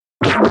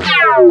Put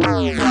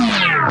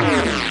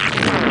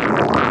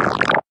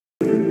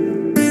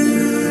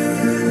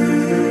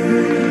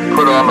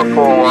on the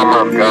full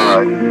armor of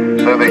God,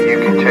 so that you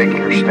can take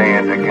your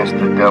stand against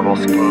the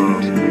devil's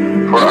schemes.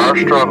 For our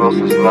struggles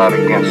is not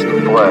against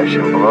the flesh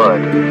and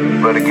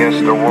blood, but against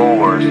the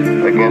rulers,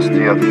 against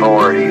the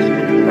authorities,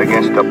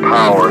 against the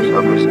powers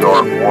of this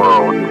dark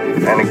world,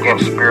 and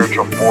against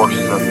spiritual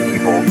forces of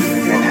evil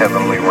in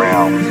heavenly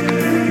realms.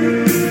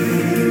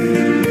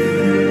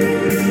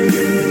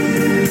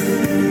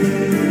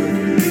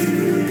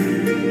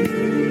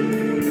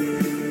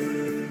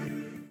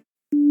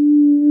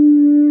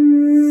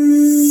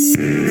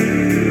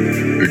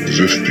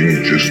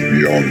 Existing just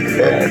beyond the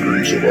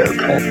boundaries of our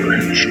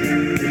comprehension,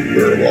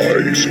 there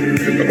lies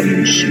an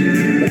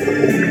unseen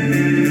world.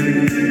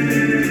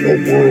 A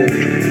world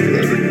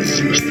that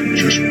exists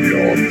just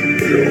beyond the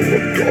veil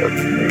of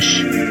darkness.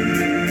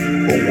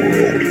 A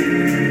world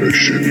that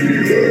should be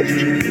left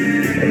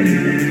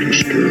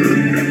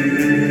undisturbed.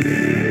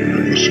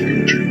 You're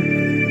listening to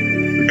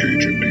the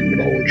Cajun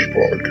Demonology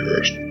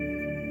Podcast.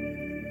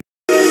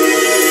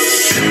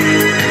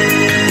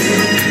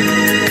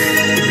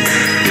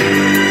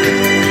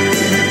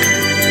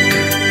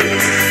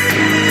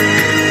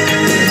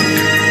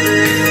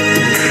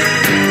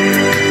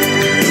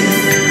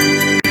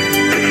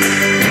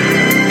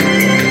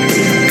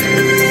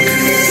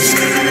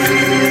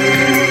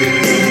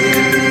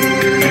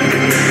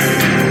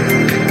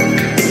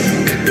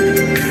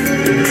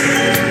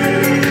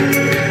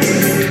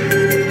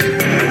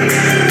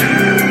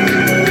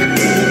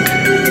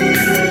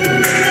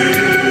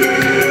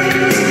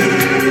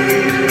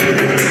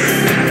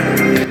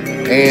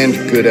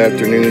 Good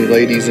afternoon,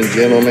 ladies and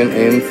gentlemen,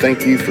 and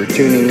thank you for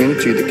tuning in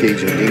to the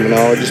Cajun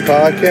Demonologist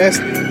Podcast.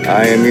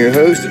 I am your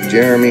host,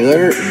 Jeremy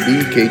Leonard,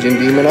 the Cajun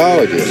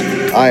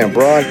Demonologist. I am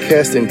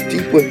broadcasting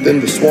deep within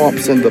the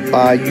swamps and the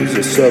bayous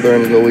of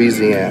southern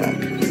Louisiana.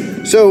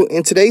 So,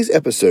 in today's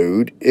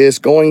episode is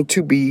going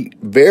to be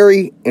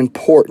very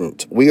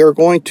important. We are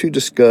going to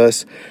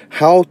discuss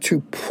how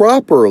to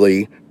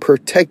properly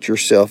protect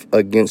yourself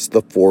against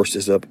the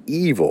forces of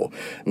evil.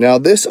 Now,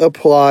 this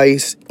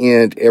applies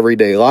in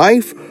everyday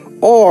life,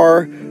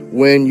 or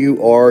when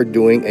you are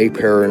doing a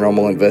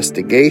paranormal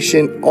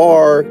investigation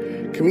or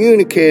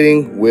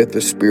communicating with the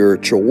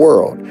spiritual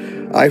world.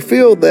 I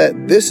feel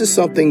that this is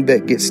something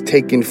that gets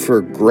taken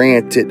for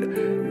granted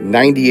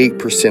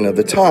 98% of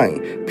the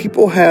time.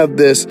 People have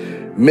this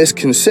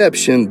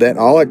misconception that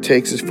all it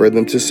takes is for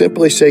them to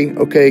simply say,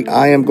 okay,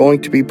 I am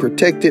going to be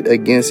protected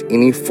against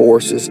any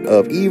forces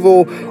of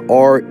evil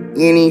or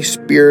any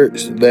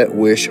spirits that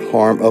wish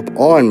harm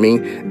upon me,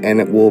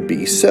 and it will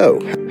be so.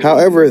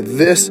 However,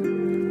 this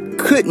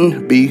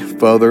couldn't be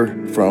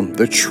further from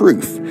the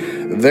truth.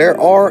 There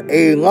are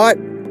a lot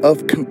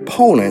of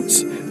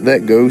components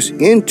that goes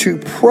into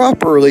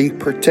properly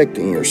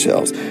protecting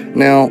yourselves.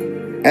 Now,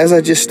 as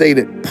I just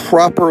stated,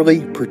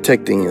 properly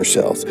protecting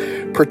yourselves.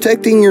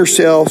 Protecting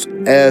yourselves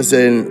as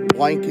a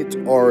blanket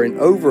or an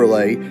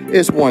overlay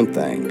is one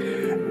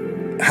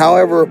thing.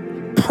 However,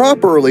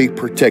 properly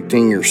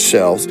protecting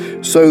yourselves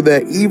so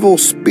that evil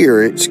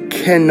spirits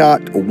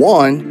cannot,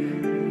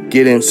 one,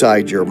 get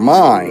inside your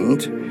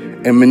mind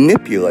and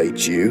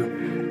manipulate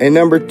you, and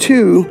number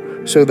two,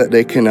 so that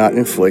they cannot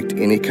inflict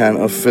any kind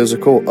of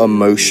physical,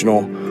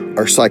 emotional,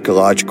 or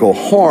psychological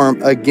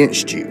harm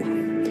against you.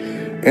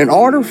 In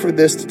order for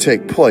this to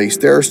take place,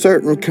 there are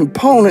certain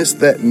components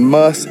that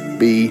must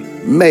be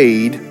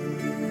made,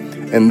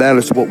 and that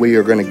is what we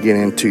are going to get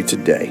into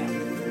today.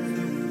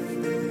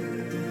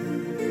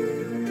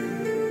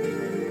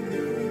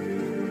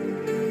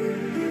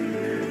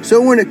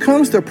 So when it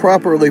comes to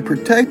properly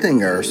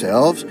protecting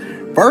ourselves,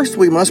 first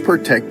we must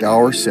protect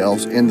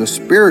ourselves in the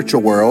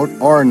spiritual world,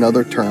 or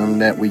another term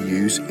that we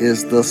use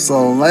is the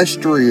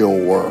celestial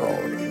world.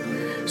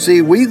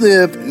 See, we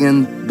live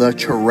in the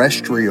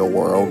terrestrial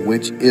world,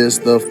 which is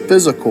the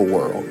physical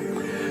world.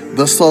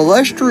 The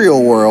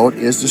celestial world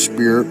is the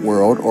spirit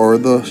world, or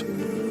the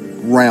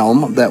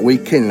realm that we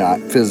cannot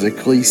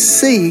physically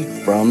see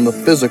from the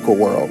physical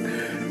world.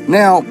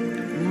 Now,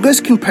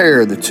 let's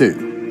compare the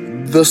two.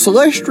 The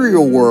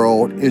celestial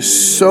world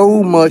is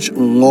so much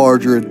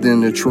larger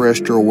than the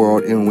terrestrial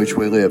world in which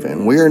we live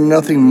in. We are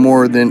nothing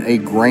more than a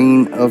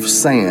grain of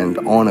sand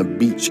on a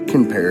beach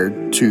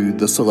compared to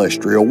the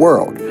celestial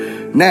world.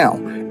 Now,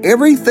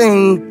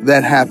 everything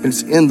that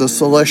happens in the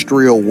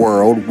celestial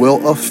world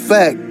will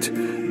affect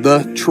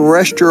the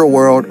terrestrial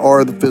world,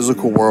 or the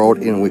physical world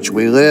in which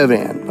we live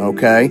in,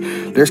 okay?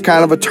 There's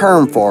kind of a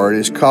term for it.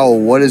 It's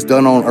called what is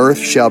done on earth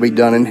shall be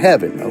done in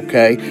heaven,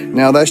 okay?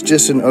 Now, that's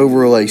just an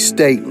overlay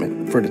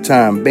statement for the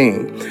time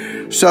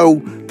being. So,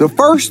 the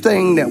first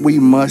thing that we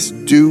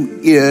must do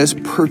is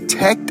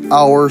protect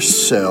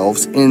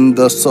ourselves in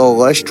the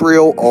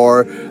celestial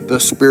or the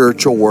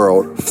spiritual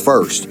world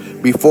first,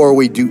 before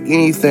we do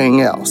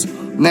anything else.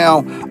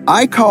 Now,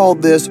 I call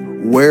this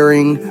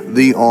wearing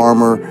the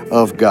armor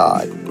of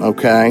God,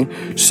 okay?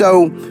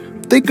 So,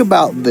 think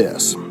about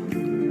this.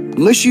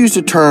 Let's use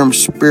the term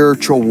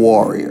spiritual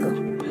warrior,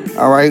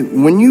 All right,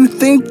 when you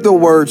think the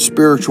word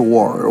spiritual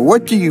warrior,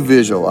 what do you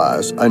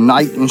visualize? A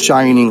knight in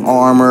shining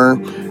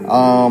armor,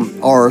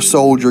 or a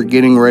soldier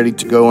getting ready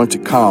to go into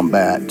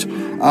combat?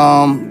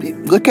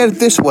 Look at it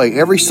this way.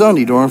 Every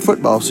Sunday during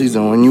football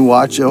season, when you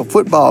watch a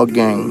football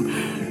game,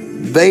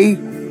 they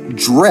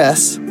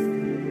dress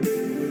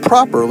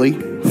properly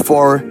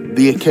for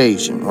the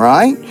occasion,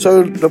 right?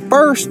 So the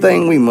first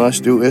thing we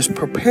must do is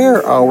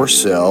prepare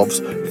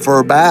ourselves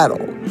for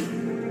battle.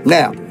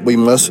 Now, we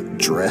must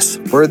dress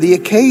for the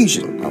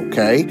occasion,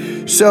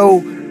 okay?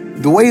 So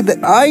the way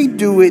that I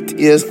do it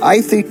is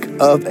I think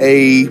of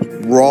a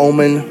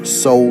Roman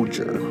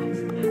soldier,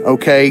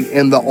 okay,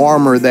 in the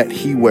armor that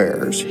he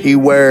wears. He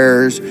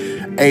wears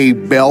a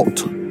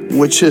belt,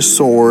 which his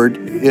sword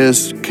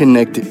is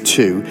connected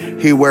to.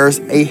 He wears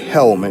a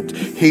helmet.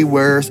 He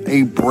wears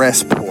a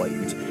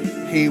breastplate.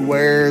 He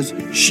wears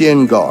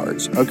shin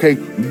guards, okay?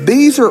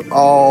 These are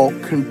all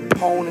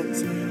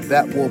components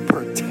that will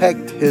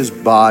protect his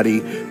body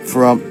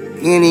from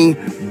any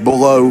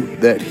blow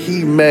that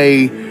he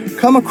may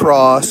come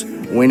across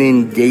when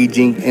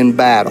engaging in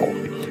battle.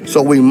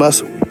 So we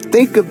must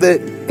think of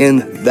it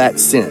in that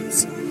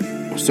sense.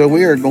 So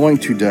we are going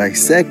to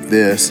dissect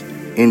this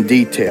in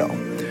detail.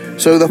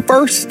 So the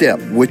first step,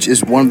 which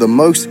is one of the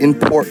most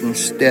important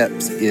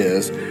steps,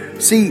 is,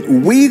 see,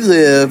 we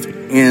live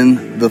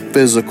in the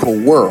physical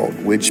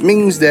world, which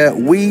means that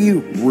we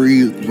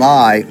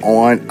rely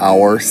on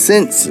our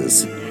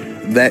senses.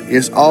 That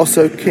is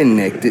also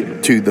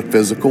connected to the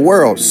physical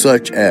world,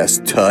 such as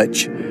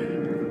touch,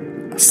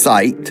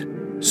 sight,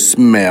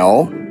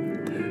 smell.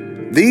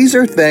 These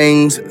are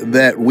things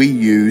that we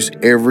use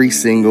every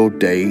single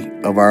day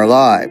of our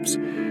lives.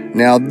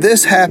 Now,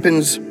 this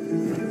happens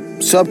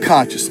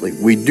subconsciously.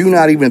 We do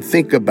not even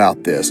think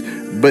about this,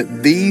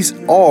 but these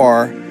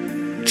are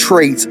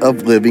traits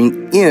of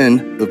living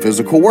in the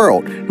physical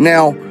world.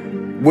 Now,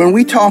 when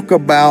we talk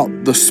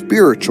about the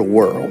spiritual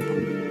world,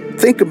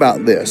 think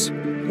about this.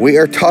 We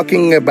are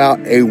talking about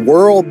a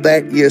world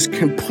that is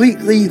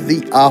completely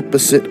the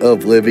opposite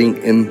of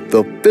living in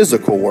the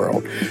physical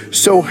world.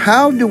 So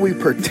how do we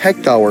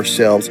protect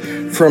ourselves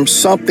from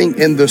something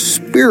in the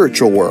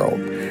spiritual world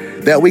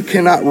that we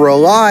cannot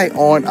rely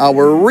on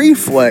our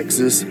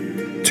reflexes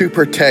to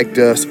protect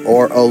us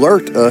or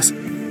alert us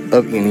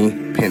of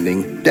any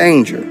pending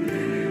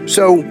danger?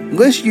 So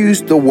let's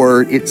use the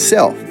word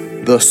itself,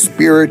 the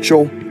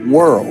spiritual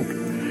world.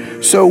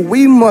 So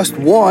we must,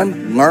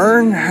 one,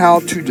 learn how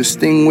to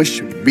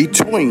distinguish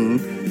between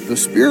the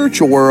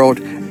spiritual world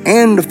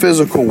and the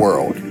physical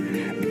world.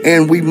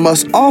 And we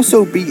must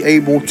also be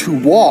able to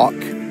walk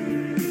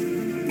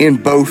in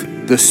both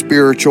the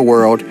spiritual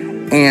world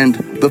and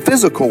the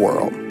physical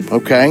world,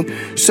 okay?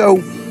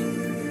 So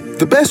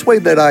the best way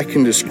that I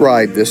can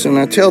describe this, and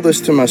I tell this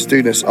to my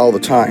students all the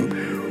time,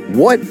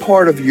 what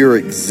part of your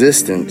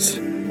existence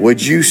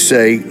would you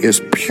say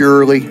is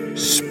purely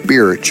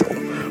spiritual?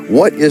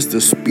 What is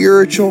the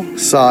spiritual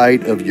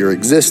side of your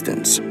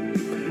existence?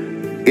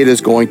 It is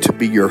going to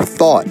be your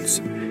thoughts.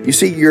 You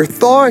see, your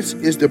thoughts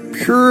is the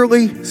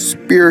purely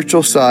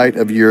spiritual side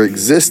of your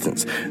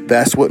existence.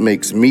 That's what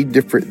makes me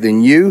different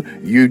than you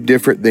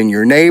different than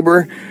your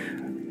neighbor,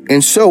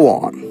 and so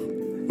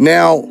on.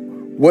 Now,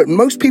 what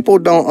most people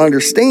don't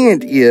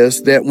understand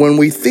is that when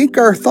we think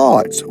our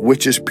thoughts,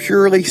 which is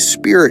purely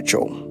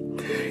spiritual,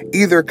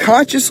 either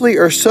consciously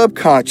or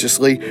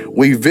subconsciously,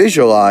 we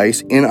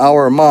visualize in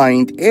our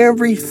mind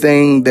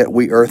everything that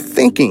we are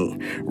thinking,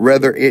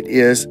 whether it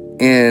is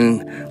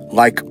in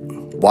like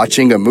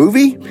watching a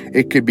movie,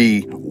 it could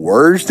be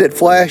words that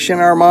flash in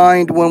our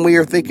mind when we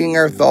are thinking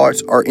our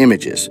thoughts, or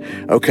images.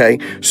 Okay,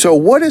 so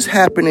what is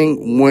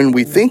happening when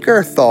we think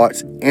our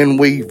thoughts and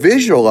we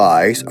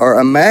visualize or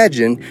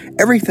imagine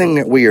everything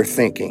that we are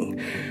thinking?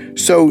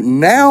 So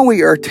now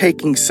we are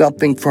taking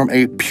something from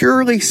a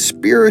purely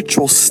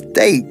spiritual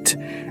state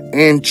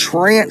and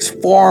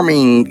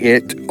transforming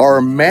it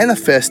or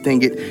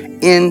manifesting it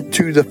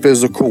into the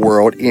physical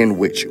world in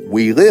which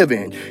we live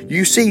in.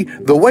 You see,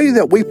 the way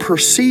that we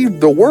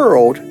perceive the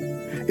world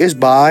is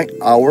by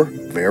our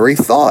very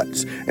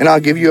thoughts. And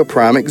I'll give you a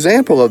prime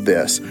example of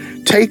this.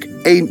 Take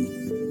a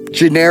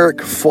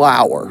generic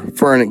flower,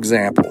 for an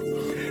example.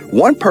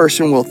 One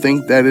person will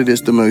think that it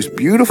is the most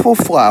beautiful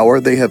flower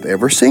they have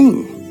ever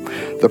seen.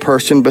 The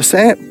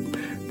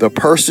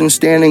person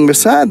standing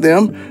beside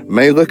them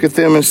may look at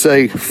them and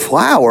say,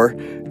 "Flower?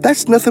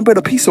 That's nothing but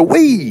a piece of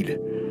weed.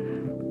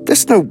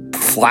 That's no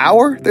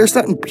flower. There's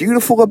nothing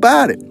beautiful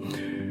about it."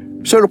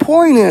 So the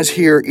point is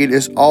here, it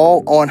is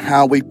all on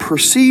how we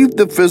perceive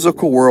the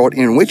physical world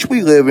in which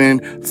we live in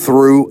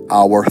through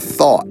our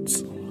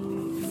thoughts.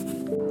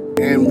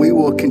 And we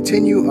will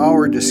continue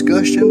our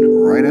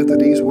discussion right after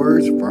these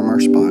words from our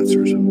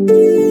sponsors.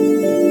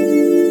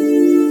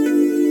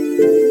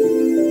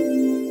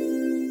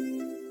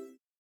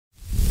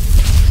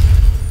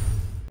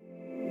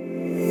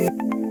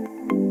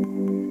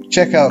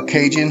 Check out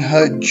Cajun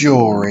Hut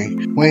Jewelry.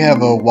 We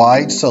have a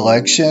wide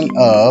selection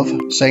of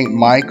St.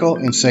 Michael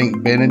and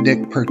St.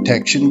 Benedict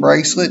protection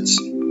bracelets,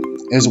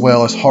 as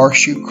well as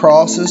horseshoe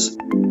crosses.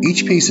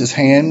 Each piece is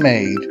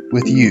handmade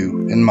with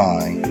you in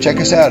mind. Check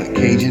us out at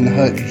Cajun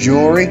Hut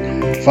Jewelry.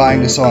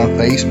 Find us on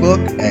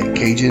Facebook at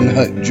Cajun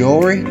Hut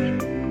Jewelry.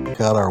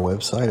 Check out our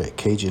website at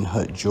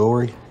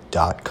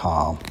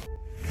CajunHutJewelry.com.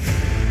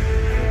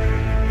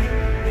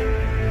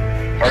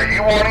 Are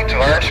you wanting to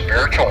learn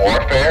spiritual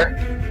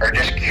warfare or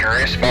just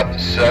curious about the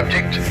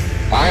subject?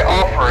 I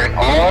offer an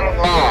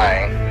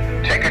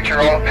online, take at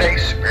your own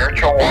pace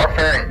spiritual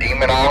warfare and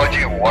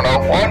demonology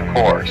 101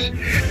 course.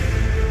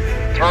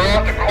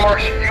 Throughout the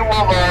course, you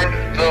will learn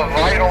the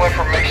vital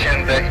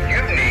information that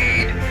you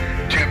need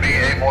to be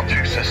able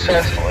to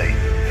successfully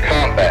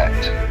combat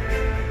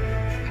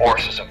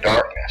forces of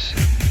darkness.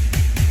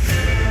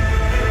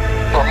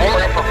 For more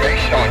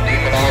information on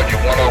Demonology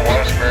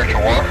 101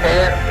 Spiritual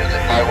Warfare,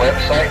 visit my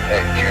website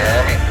at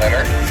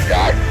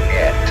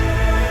jeremyleonard.net.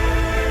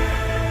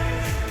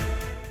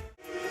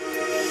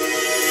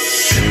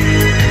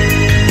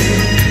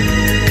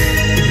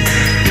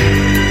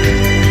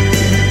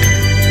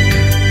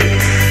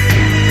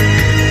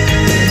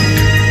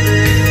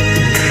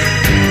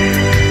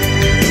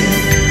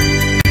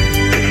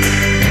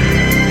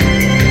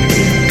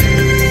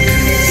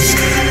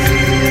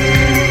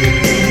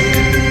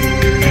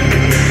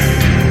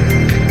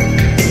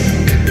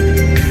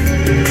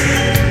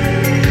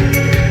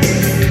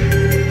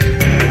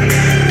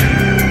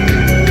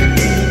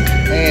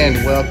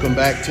 Welcome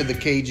back to the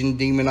Cajun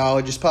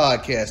Demonologist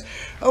Podcast.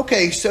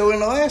 Okay, so in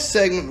the last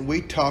segment,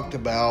 we talked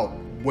about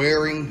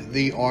wearing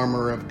the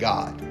armor of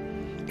God.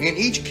 And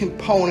each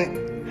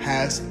component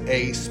has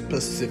a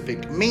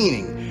specific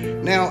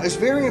meaning. Now, it's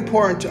very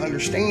important to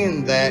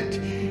understand that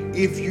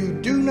if you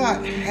do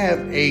not have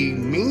a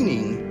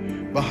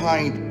meaning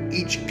behind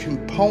each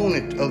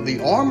component of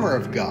the armor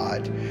of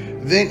God,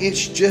 then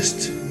it's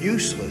just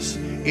useless.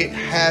 It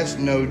has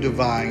no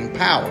divine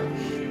power.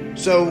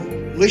 So,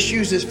 let's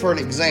use this for an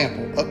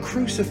example. A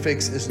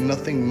crucifix is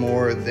nothing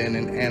more than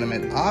an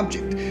animate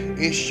object.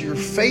 It's your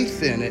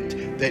faith in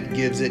it that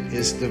gives it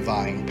its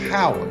divine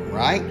power,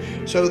 right?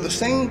 So the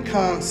same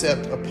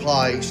concept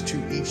applies to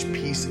each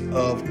piece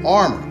of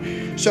armor.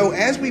 So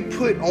as we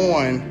put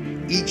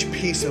on each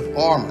piece of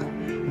armor,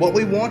 what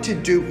we want to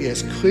do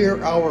is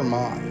clear our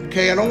mind.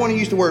 Okay, I don't want to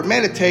use the word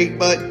meditate,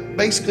 but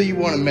basically you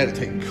want to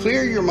meditate.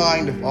 Clear your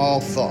mind of all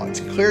thoughts.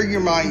 Clear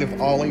your mind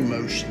of all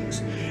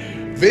emotions.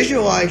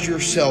 Visualize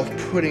yourself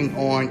putting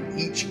on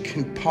each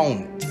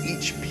component,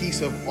 each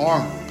piece of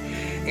armor.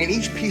 And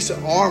each piece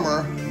of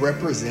armor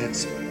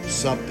represents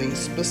something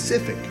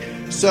specific.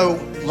 So,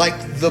 like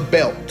the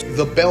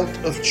belt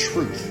of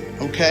truth,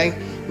 okay?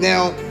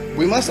 Now,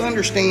 we must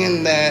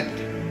understand that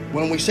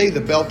when we say the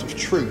belt of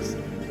truth,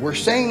 we're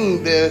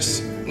saying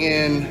this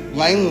in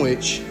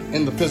language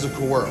in the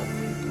physical world,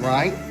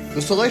 right?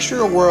 The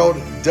celestial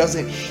world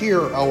doesn't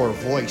hear our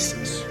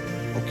voices,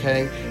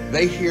 okay?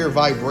 They hear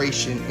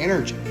vibration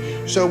energy.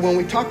 So when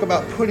we talk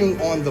about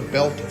putting on the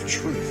belt of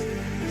truth,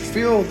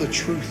 feel the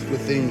truth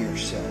within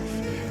yourself.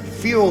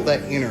 Feel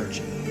that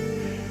energy.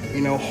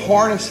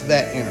 Harness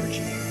that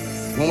energy.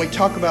 When we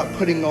talk about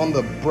putting on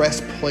the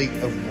breastplate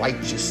of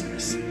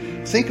righteousness,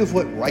 think of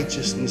what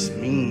righteousness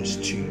means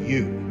to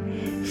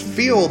you.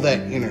 Feel that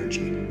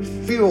energy.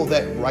 Feel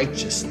that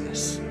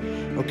righteousness.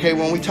 Okay,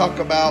 when we talk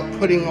about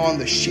putting on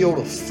the shield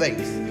of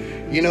faith,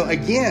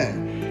 again,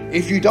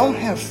 if you don't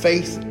have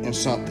faith in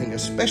something,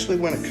 especially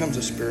when it comes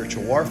to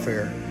spiritual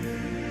warfare,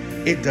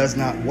 it does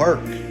not work.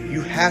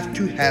 You have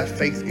to have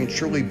faith and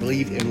truly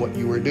believe in what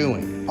you are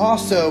doing.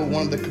 Also,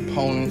 one of the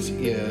components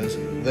is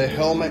the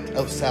helmet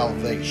of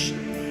salvation.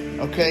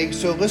 Okay,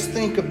 so let's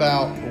think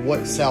about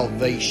what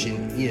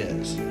salvation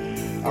is.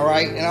 All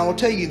right, and I will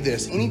tell you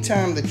this.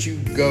 Anytime that you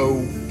go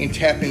and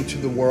tap into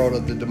the world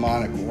of the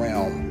demonic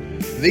realm,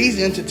 these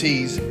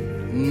entities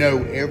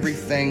know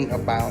everything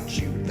about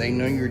you. They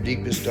know your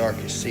deepest,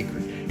 darkest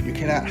secret. You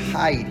cannot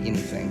hide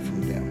anything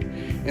from them.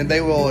 And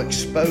they will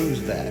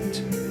expose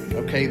that.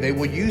 Okay, they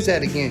will use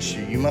that against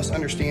you. You must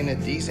understand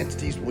that these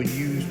entities will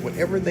use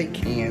whatever they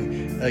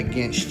can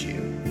against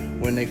you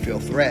when they feel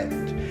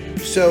threatened.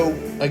 So,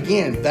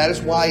 again, that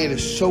is why it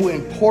is so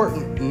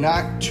important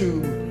not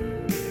to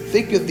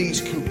think of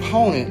these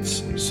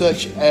components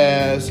such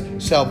as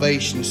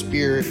salvation,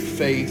 spirit,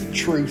 faith,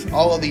 truth,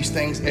 all of these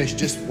things as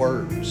just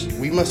words.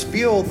 We must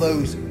feel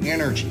those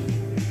energy.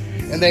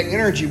 And that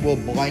energy will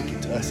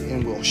blanket us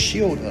and will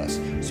shield us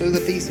so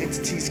that these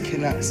entities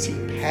cannot see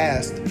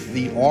past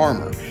the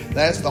armor.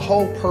 That's the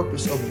whole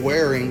purpose of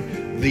wearing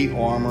the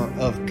armor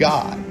of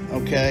God,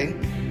 okay?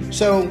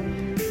 So,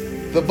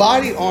 the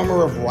body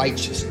armor of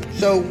righteousness.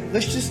 So,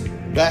 let's just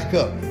back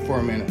up for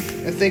a minute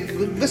and think,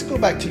 let's go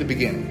back to the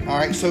beginning. All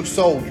right, so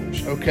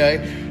soldiers,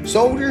 okay?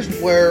 Soldiers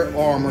wear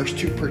armors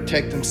to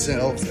protect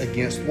themselves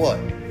against what?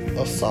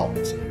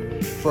 Assault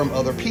from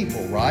other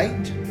people,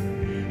 right?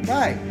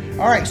 Right.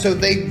 All right, so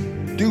they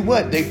do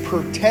what? They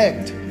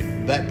protect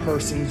that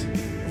person's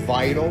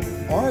vital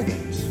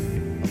organs,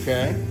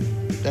 okay?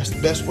 That's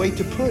the best way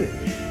to put it.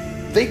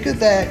 Think of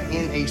that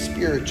in a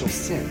spiritual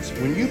sense.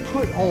 When you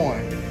put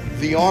on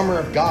the armor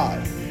of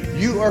God,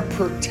 You are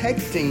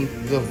protecting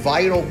the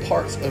vital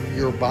parts of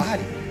your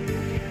body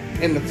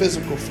in the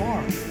physical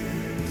form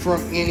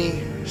from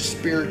any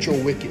spiritual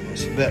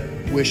wickedness that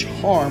wish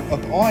harm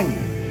upon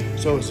you.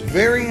 So it's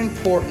very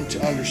important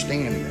to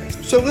understand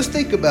this. So let's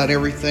think about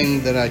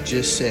everything that I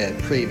just said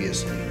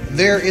previously.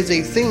 There is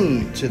a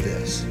theme to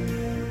this,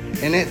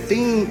 and that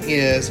theme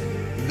is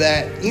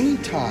that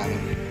anytime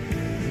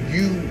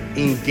you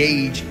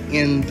engage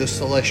in the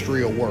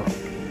celestial world,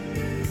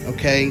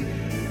 okay,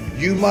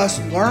 you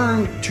must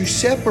learn to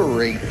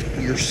separate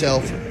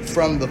yourself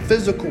from the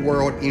physical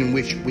world in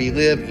which we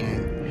live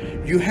in.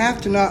 You have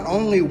to not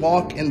only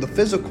walk in the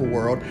physical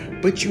world,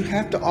 but you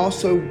have to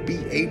also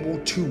be able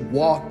to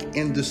walk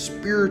in the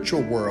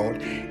spiritual world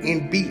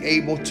and be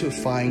able to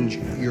find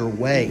your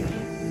way.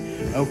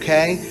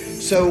 Okay?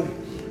 So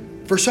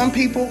for some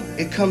people,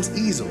 it comes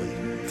easily.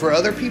 For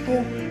other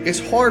people, it's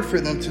hard for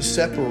them to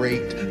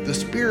separate the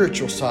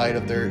spiritual side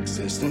of their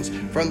existence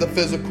from the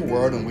physical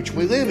world in which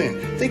we live in.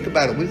 Think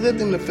about it. We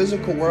lived in the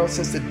physical world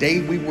since the day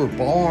we were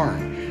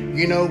born.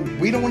 You know,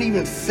 we don't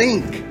even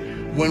think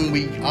when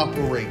we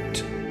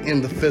operate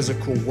in the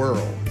physical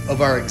world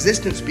of our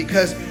existence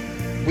because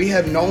we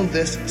have known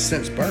this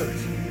since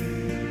birth.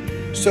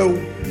 So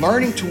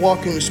learning to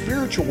walk in the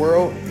spiritual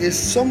world is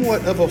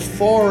somewhat of a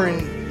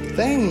foreign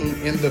thing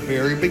in the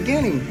very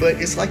beginning, but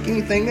it's like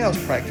anything else,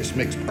 practice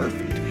makes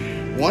perfect.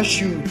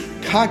 Once you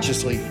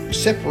consciously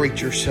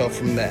separate yourself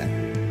from that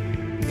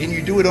and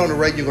you do it on a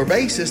regular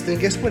basis, then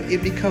guess what?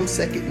 It becomes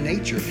second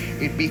nature.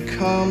 It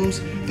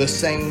becomes the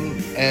same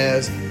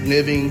as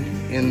living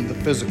in the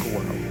physical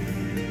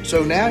world.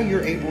 So now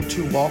you're able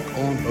to walk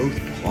on both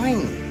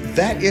planes.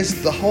 That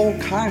is the whole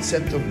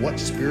concept of what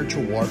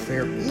spiritual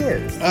warfare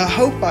is. I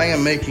hope I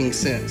am making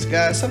sense.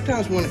 Guys,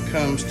 sometimes when it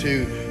comes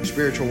to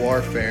spiritual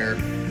warfare,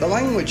 the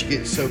language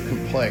gets so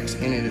complex,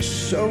 and it is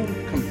so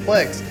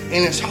complex,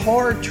 and it's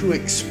hard to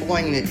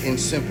explain it in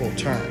simple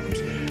terms.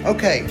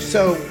 Okay,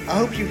 so I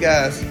hope you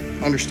guys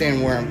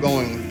understand where I'm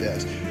going with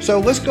this. So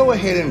let's go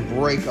ahead and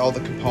break all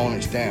the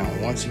components down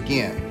once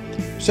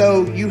again.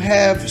 So you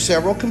have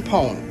several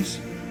components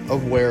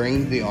of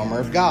wearing the armor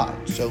of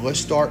God. So let's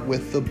start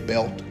with the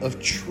belt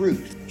of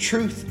truth.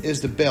 Truth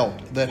is the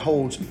belt that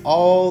holds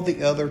all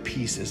the other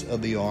pieces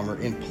of the armor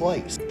in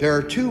place. There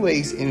are two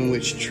ways in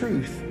which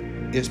truth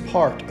is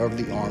part of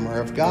the armor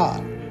of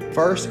God.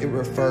 First, it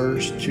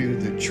refers to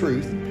the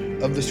truth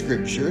of the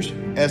scriptures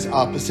as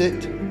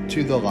opposite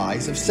to the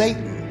lies of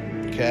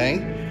Satan. Okay?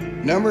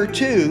 Number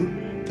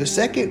two, the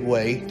second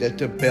way that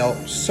the belt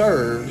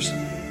serves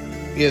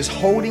is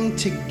holding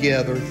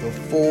together the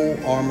full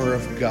armor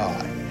of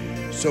God.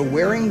 So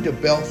wearing the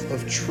belt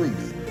of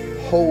truth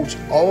holds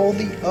all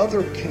the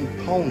other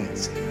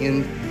components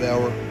in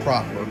their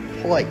proper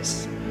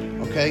place.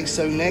 Okay,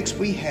 so next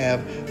we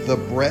have the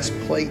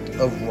breastplate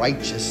of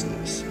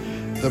righteousness.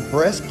 The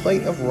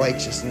breastplate of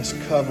righteousness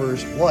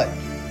covers what?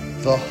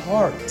 The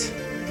heart,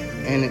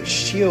 and it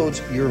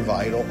shields your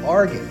vital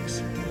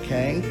organs.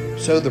 Okay,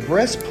 so the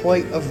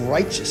breastplate of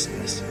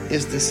righteousness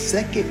is the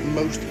second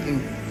most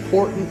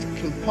important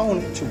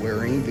component to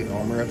wearing the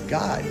armor of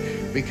God,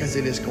 because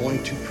it is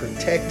going to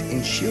protect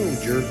and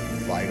shield your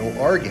vital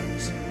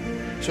organs.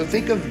 So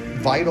think of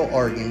vital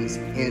organs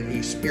in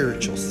a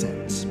spiritual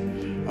sense.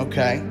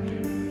 Okay?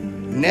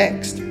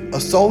 Next, a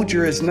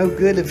soldier is no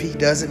good if he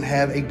doesn't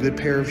have a good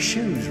pair of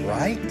shoes,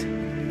 right?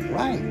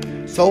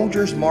 Right.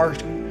 Soldiers march.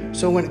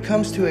 So when it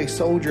comes to a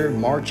soldier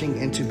marching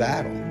into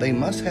battle, they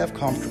must have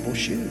comfortable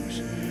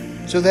shoes.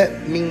 So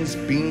that means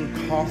being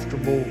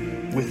comfortable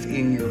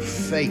within your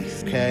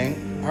faith, okay?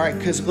 All right,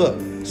 because look,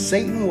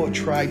 Satan will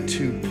try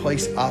to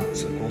place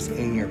obstacles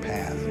in your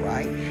path,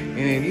 right? And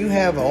if you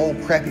have an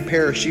old crappy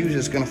pair of shoes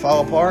that's going to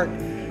fall apart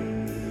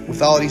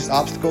with all these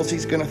obstacles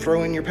he's going to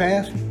throw in your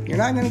path, you're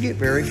not going to get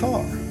very far,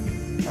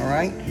 all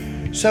right?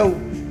 So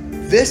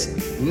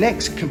this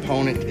next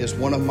component is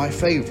one of my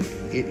favorite.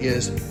 It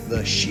is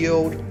the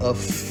shield of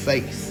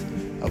faith,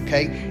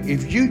 okay?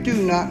 If you do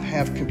not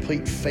have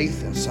complete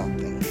faith in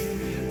something,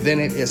 then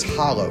it is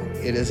hollow.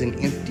 It is an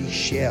empty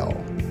shell.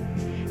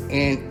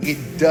 And it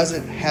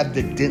doesn't have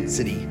the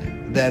density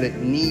that it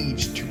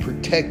needs to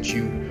protect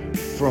you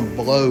from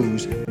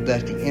blows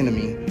that the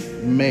enemy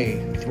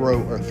may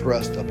throw or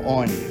thrust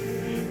upon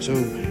you. So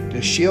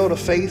the shield of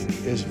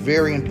faith is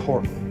very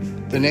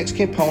important. The next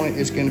component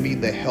is going to be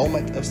the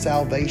helmet of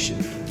salvation.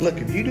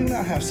 Look, if you do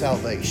not have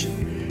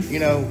salvation,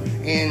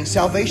 and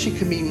salvation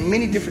can mean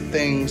many different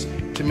things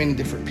to many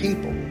different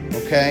people,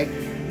 okay?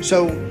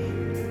 So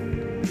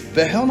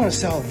the helmet of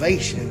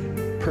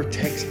salvation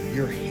protects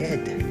your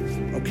head,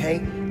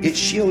 okay? It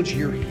shields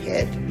your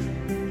head,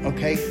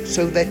 okay?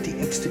 So that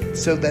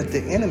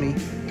the enemy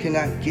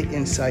cannot get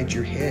inside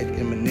your head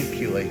and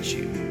manipulate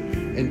you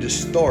and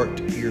distort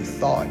your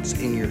thoughts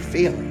and your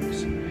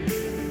feelings.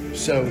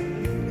 So,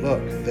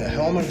 look, the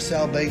helmet of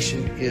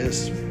salvation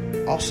is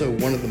also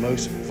one of the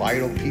most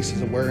vital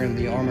pieces of wearing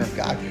the armor of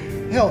God.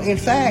 Hell, in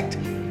fact,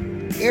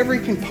 every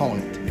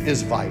component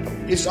is vital.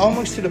 It's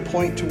almost to the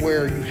point to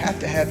where you have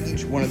to have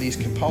each one of these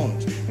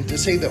components. And to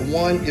say that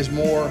one is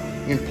more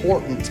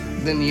important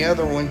than the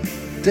other one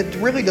that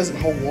really doesn't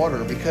hold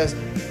water, because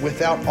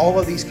without all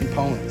of these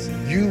components,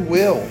 you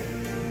will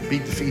be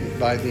defeated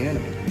by the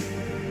enemy.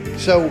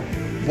 So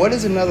what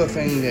is another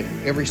thing that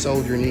every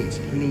soldier needs?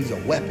 He needs a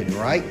weapon,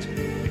 right?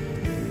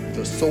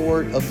 The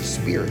sword of the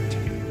Spirit.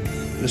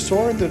 The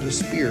sword of the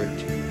Spirit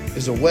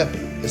is a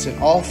weapon. It's an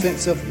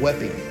offensive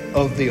weapon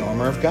of the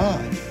armor of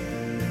God.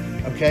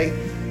 Okay?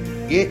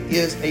 It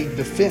is a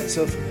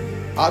defensive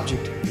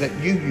object that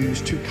you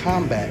use to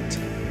combat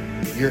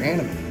your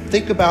enemy.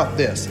 Think about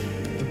this.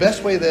 The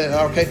best way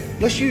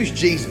let's use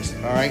Jesus,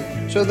 all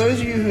right? So those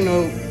of you who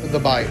know the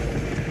Bible,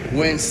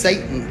 when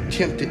Satan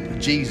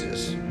tempted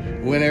Jesus,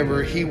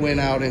 whenever he went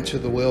out into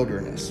the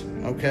wilderness,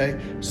 okay?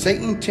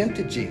 Satan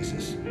tempted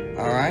Jesus,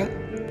 all right,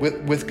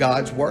 with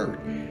God's word.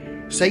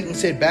 Satan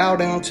said, bow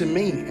down to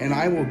me and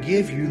I will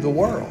give you the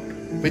world.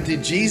 But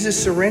did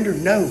Jesus surrender?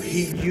 No,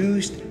 he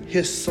used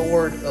his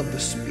sword of the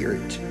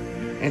Spirit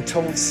and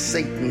told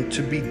Satan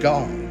to be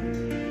gone.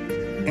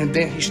 And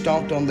then he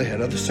stomped on the head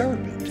of the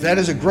serpent. That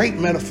is a great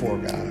metaphor,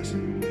 guys.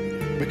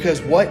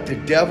 Because what the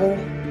devil,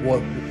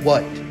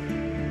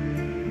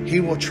 he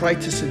will try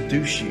to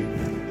seduce you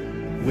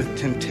with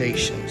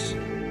temptations.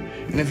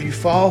 And if you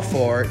fall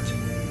for it,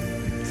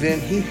 then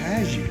he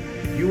has you.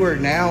 You are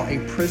now a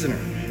prisoner.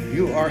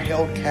 You are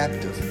held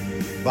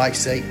captive by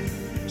Satan.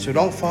 So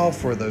don't fall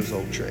for those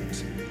old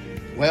tricks.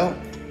 Well,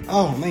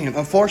 oh man,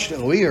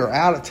 unfortunately we are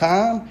out of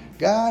time,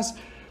 guys.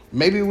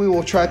 Maybe we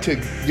will try to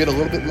get a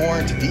little bit more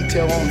into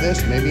detail on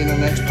this, maybe in the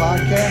next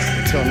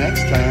podcast. Until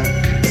next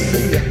time.